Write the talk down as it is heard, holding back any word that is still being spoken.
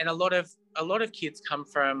And a lot of kids come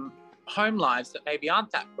from home lives that maybe aren't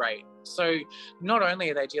that great. So not only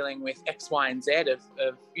are they dealing with X, Y, and Z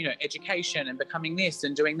of education and becoming this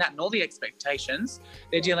and doing that and all the expectations,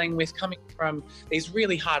 they're dealing with coming from these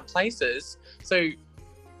really hard places. So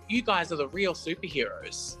you guys are the real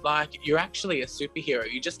superheroes. Like, you're actually a superhero.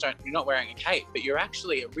 You're not wearing a cape, but you're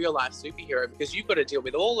actually a real life superhero, because you've got to deal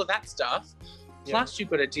with all of that stuff. Plus you've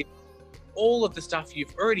got to deal with all of the stuff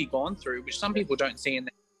you've already gone through, which some people don't see in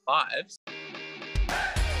their lives.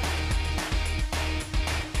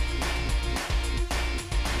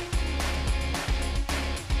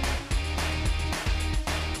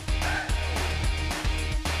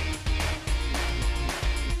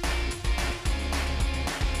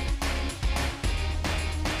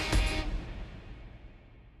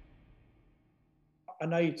 I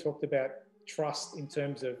know you talked about trust in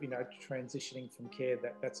terms of, transitioning from care.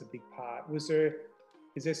 That's a big part. Is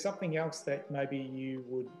there something else that maybe you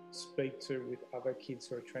would speak to with other kids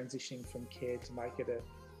who are transitioning from care to make it a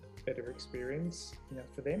better experience,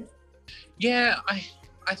 for them? Yeah,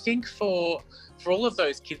 I think for all of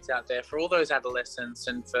those kids out there, for all those adolescents,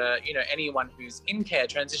 and for anyone who's in care,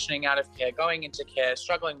 transitioning out of care, going into care,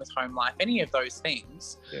 struggling with home life, any of those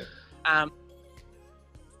things,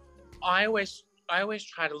 I always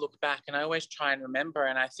try to look back, and I always try and remember,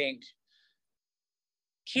 and I think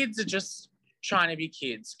kids are just trying to be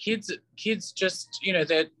kids. Kids just,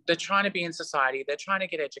 they're trying to be in society. They're trying to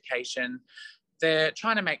get education. They're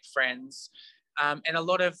trying to make friends. And a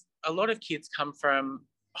lot of kids come from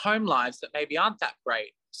home lives that maybe aren't that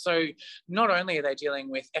great. So not only are they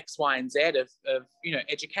dealing with X, Y, and Z of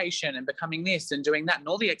education and becoming this and doing that and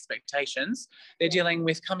all the expectations, they're dealing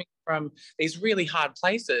with coming from these really hard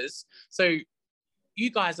places. So you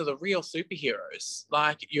guys are the real superheroes.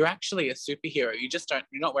 Like, you're actually a superhero.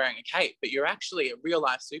 You're not wearing a cape, but you're actually a real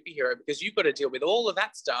life superhero, because you've got to deal with all of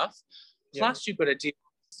that stuff. Plus you've got to deal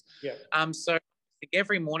with so I think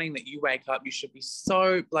every morning that you wake up, you should be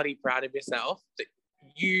so bloody proud of yourself that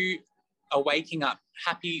you are waking up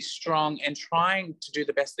happy, strong, and trying to do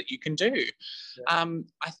the best that you can do.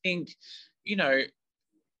 I think,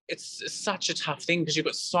 it's such a tough thing, because you've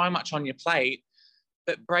got so much on your plate,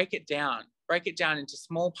 but break it down into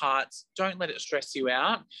small parts. Don't let it stress you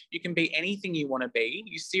out. You can be anything you want to be.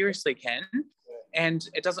 You seriously can. And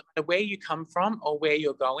it doesn't matter where you come from or where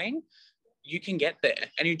you're going, you can get there,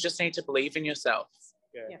 and you just need to believe in yourself.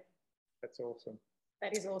 Yeah. That's awesome.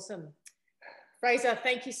 That is awesome. Frazer,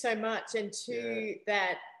 thank you so much. And to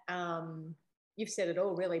that, you've said it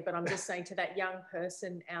all really, but I'm just saying, to that young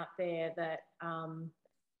person out there that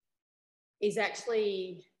is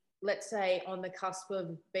actually, let's say, on the cusp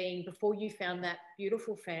of being, before you found that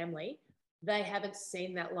beautiful family, they haven't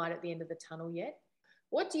seen that light at the end of the tunnel yet.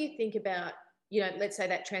 What do you think about, let's say,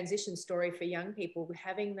 that transition story for young people,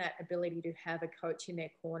 having that ability to have a coach in their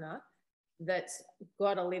corner that's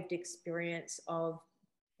got a lived experience of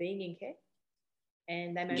being in care?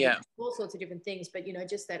 And they may do all sorts of different things, but,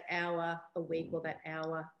 just that hour a week or that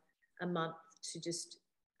hour a month to just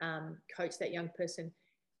coach that young person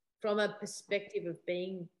from a perspective of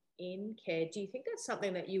being in care. Do you think that's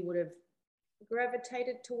something that you would have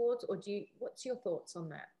gravitated towards, or what's your thoughts on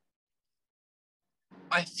that?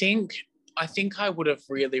 I think I would have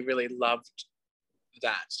really, really loved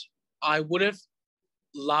that. I would have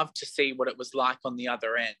loved to see what it was like on the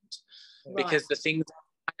other end, because the things I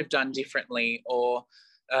might have done differently, or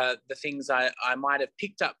the things I might have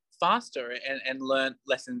picked up faster and learned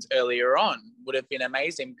lessons earlier on, would have been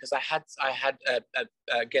amazing, because I had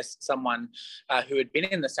I guess someone who had been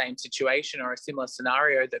in the same situation or a similar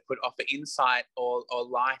scenario that could offer insight or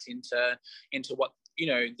light into what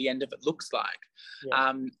the end of it looks like.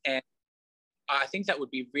 And I think that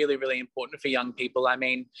would be really, really important for young people. I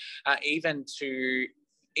mean, even to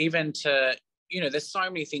there's so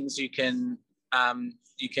many things you can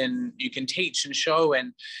teach and show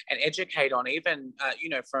and educate on, even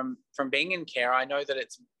from being in care. I know that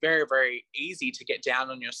it's very, very easy to get down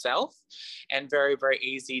on yourself, and very, very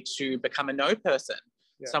easy to become a no person.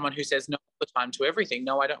 Someone who says no all the time to everything.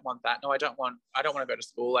 No, I don't want that. No, I don't want to go to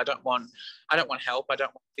school. I don't want help. I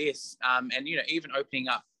don't want this. And even opening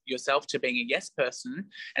up yourself to being a yes person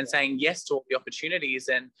and saying yes to all the opportunities,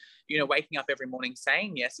 and waking up every morning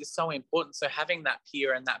saying yes is so important. So having that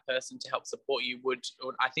peer and that person to help support you would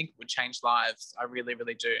I think would change lives. I really,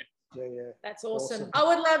 really do. That's awesome. I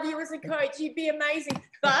would love you as a coach. You'd be amazing.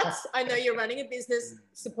 But I know you're running a business,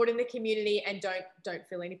 supporting the community, and don't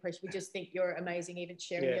feel any pressure. We just think you're amazing, even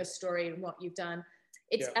sharing your story and what you've done.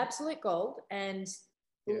 It's absolute gold. And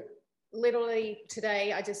literally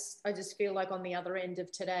today, I just feel like on the other end of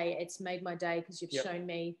today, it's made my day, because you've shown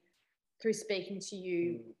me through speaking to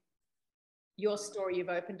you, your story, you've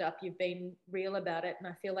opened up, you've been real about it. And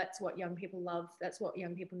I feel that's what young people love. That's what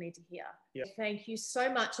young people need to hear. Yeah. Thank you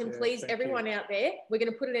so much. And Yeah, please, everyone out there, we're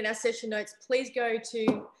going to put it in our session notes. Please go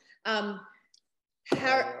to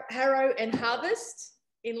Harrow and Harvest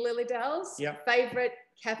in Lilydale's favourite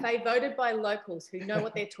cafe, voted by locals who know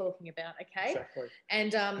what they're talking about, okay? Exactly.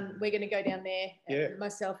 And we're going to go down there,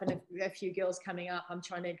 myself and a few girls coming up. I'm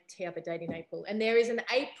trying to tee up a date in April. And there is an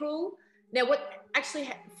April... Now,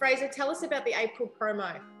 Frazer, tell us about the April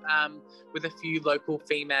promo. With a few local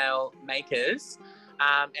female makers,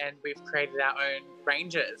 and we've created our own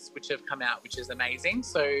ranges, which have come out, which is amazing.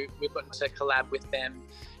 So we've gotten to collab with them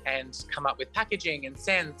and come up with packaging and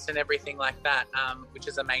scents and everything like that, which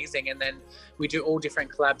is amazing. And then we do all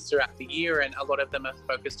different collabs throughout the year, and a lot of them are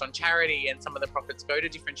focused on charity, and some of the profits go to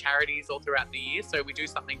different charities all throughout the year. So we do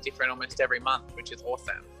something different almost every month, which is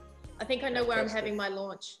awesome. I think I know where I'm having my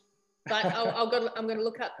launch. But I'm going to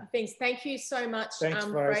look up things. Thank you so much, Thanks,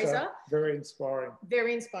 Frazer. Very inspiring.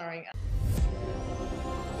 Very inspiring.